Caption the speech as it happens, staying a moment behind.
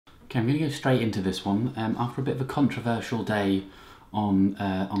Okay, I'm going to go straight into this one. After a bit of a controversial day on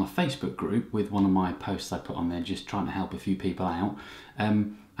a Facebook group with one of my posts I put on there, just trying to help a few people out, I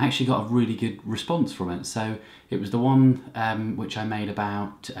actually got a really good response from it. So it was the one which I made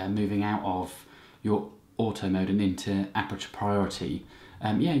about moving out of your auto mode and into aperture priority.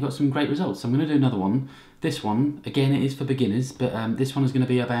 Yeah, got some great results. So I'm going to do another one. This one, again, it is for beginners, but this one is going to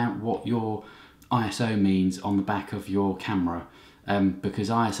be about what your ISO means on the back of your camera. Because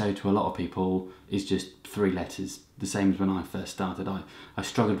ISO to a lot of people is just 3 letters, the same as when I first started. I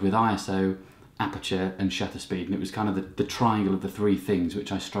struggled with ISO, aperture and shutter speed, and it was kind of the triangle of the 3 things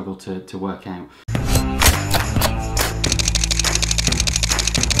which I struggled to work out.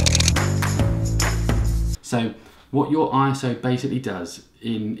 So what your ISO basically does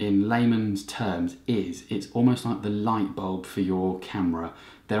in layman's terms is it's almost like the light bulb for your camera.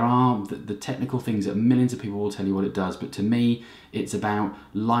 There are the technical things that millions of people will tell you what it does, but to me it's about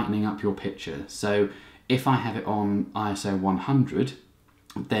lightening up your picture. So if I have it on ISO 100,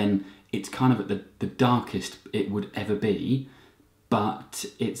 then it's kind of at the darkest it would ever be, but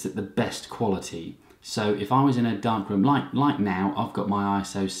it's at the best quality. So if I was in a dark room, like now, I've got my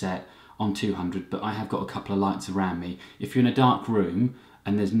ISO set on 200, but I have got a couple of lights around me. If you're in a dark room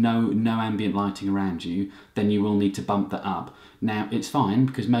and there's no ambient lighting around you, then you will need to bump that up. Now it's fine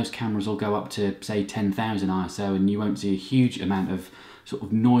because most cameras will go up to say 10,000 ISO and you won't see a huge amount of sort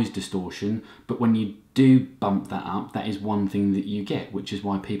of noise distortion, but when you do bump that up, that is one thing that you get, which is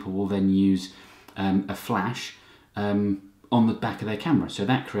why people will then use a flash on the back of their camera. So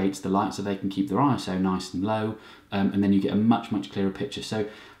that creates the light so they can keep their ISO nice and low, and then you get a much clearer picture. So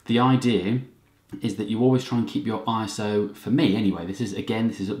the idea is that you always try and keep your ISO, for me anyway, this is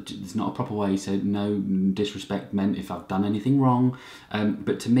not a proper way, so no disrespect meant if I've done anything wrong,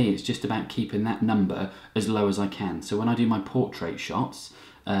 but to me it's just about keeping that number as low as I can. So when I do my portrait shots,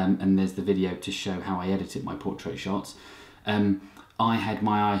 and there's the video to show how I edited my portrait shots, I had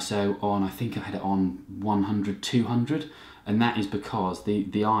my ISO on, I think I had it on 100, 200, and that is because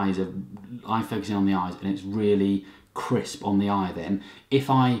the eyes I'm focusing on the eyes and it's really crisp on the eye then. If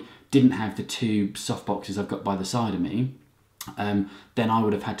I didn't have the 2 softboxes I've got by the side of me, then I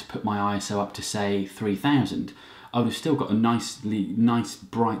would have had to put my ISO up to say 3000. I would have still got a nice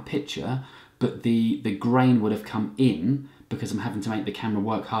bright picture, but the grain would have come in because I'm having to make the camera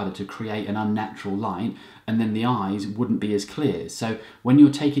work harder to create an unnatural light, and then the eyes wouldn't be as clear. So when you're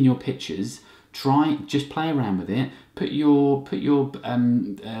taking your pictures, just play around with it. I'll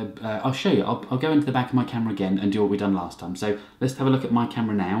show you. I'll go into the back of my camera again and do what we done last time. So let's have a look at my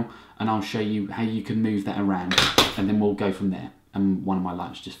camera now, and I'll show you how you can move that around, and then we'll go from there. And one of my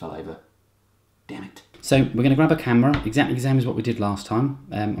lights just fell over. Damn it. So we're going to grab a camera, exactly the same as what we did last time.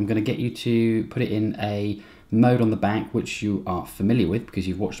 I'm going to get you to put it in a mode on the back, which you are familiar with because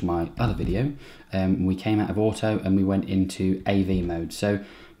you've watched my other video. We came out of auto and we went into AV mode. So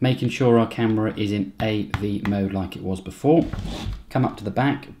making sure our camera is in AV mode like it was before. Come up to the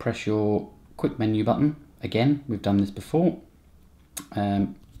back, press your quick menu button. Again, we've done this before.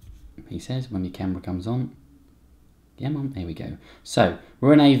 He says when your camera comes on. Yeah, man, there we go. So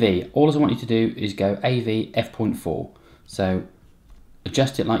we're in AV. All I want you to do is go AV f.4. So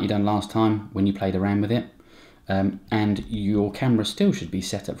adjust it like you done last time when you played around with it. And your camera still should be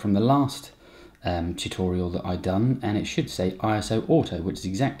set up from the last tutorial that I done, and it should say ISO auto, which is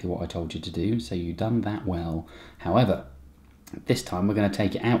exactly what I told you to do, so you done that well. However, this time we're going to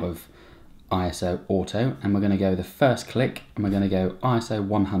take it out of ISO auto and we're going to go the first click and we're going to go ISO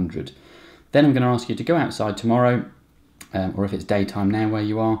 100. Then I'm going to ask you to go outside tomorrow, or if it's daytime now where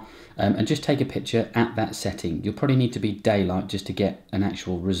you are, and just take a picture at that setting. You'll probably need to be daylight just to get an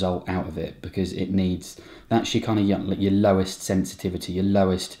actual result out of it, because it needs, that's your kind of your lowest sensitivity, your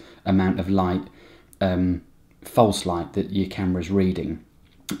lowest amount of light, false light that your camera's reading.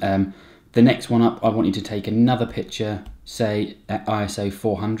 The next one up, I want you to take another picture, say at ISO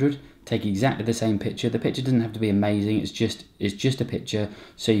 400. Take exactly the same picture. The picture doesn't have to be amazing, it's just a picture,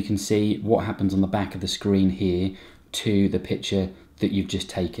 so you can see what happens on the back of the screen here to the picture that you've just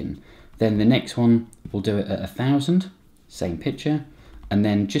taken. Then the next one, we'll do it at 1000, same picture, and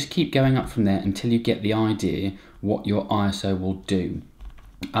then just keep going up from there until you get the idea what your ISO will do.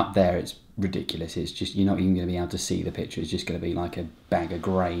 Up there it's ridiculous, it's just, you're not even going to be able to see the picture, it's just going to be like a bag of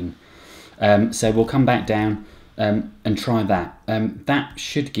grain. So we'll come back down and try that. That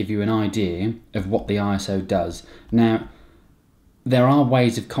should give you an idea of what the ISO does. Now, there are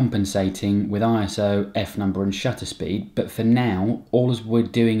ways of compensating with ISO, f number and shutter speed, but for now, all we're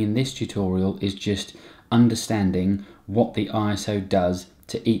doing in this tutorial is just understanding what the ISO does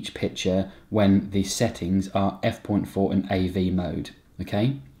to each picture when the settings are f.4 and AV mode,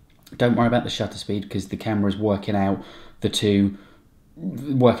 okay? Don't worry about the shutter speed because the camera is working out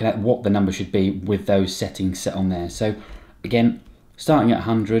working out what the number should be with those settings set on there. So again, starting at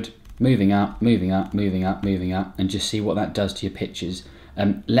 100, moving up, moving up, moving up, moving up, and just see what that does to your pictures.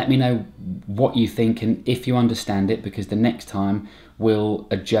 Let me know what you think and if you understand it, because the next time we'll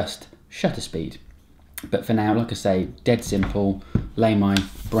adjust shutter speed. But for now, like I say, dead simple, lay my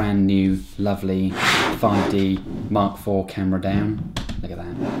brand new, lovely 5D Mark IV camera down. Look at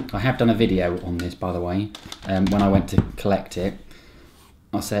that. I have done a video on this, by the way, when I went to collect it.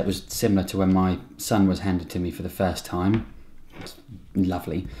 I'll say it was similar to when my son was handed to me for the first time. It's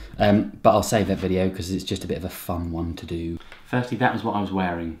lovely. But I'll save that video because it's just a bit of a fun one to do. Firstly, that was what I was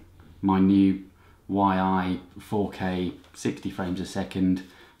wearing. My new ICEY 4K 60 frames a second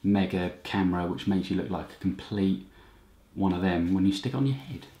mega camera, which makes you look like a complete one of them when you stick it on your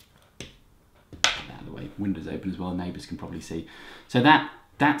head. Get out of the way, windows open as well, neighbours can probably see. So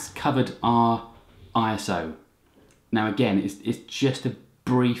that's covered our ISO. Now again, it's just a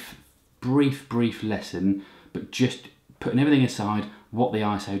brief lesson, but just putting everything aside, what the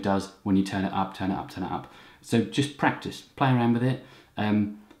ISO does when you turn it up, turn it up, turn it up. So just practice, play around with it,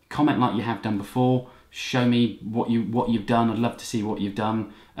 comment like you have done before, show me what you've done. I'd love to see what you've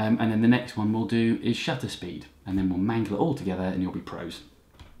done, and then the next one we'll do is shutter speed, and then we'll mangle it all together and you'll be pros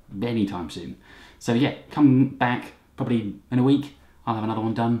anytime soon. So yeah, come back probably in a week, I'll have another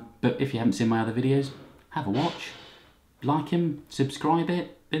one done. But if you haven't seen my other videos, have a watch, like him, subscribe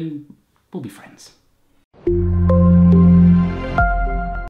it, then we'll be friends.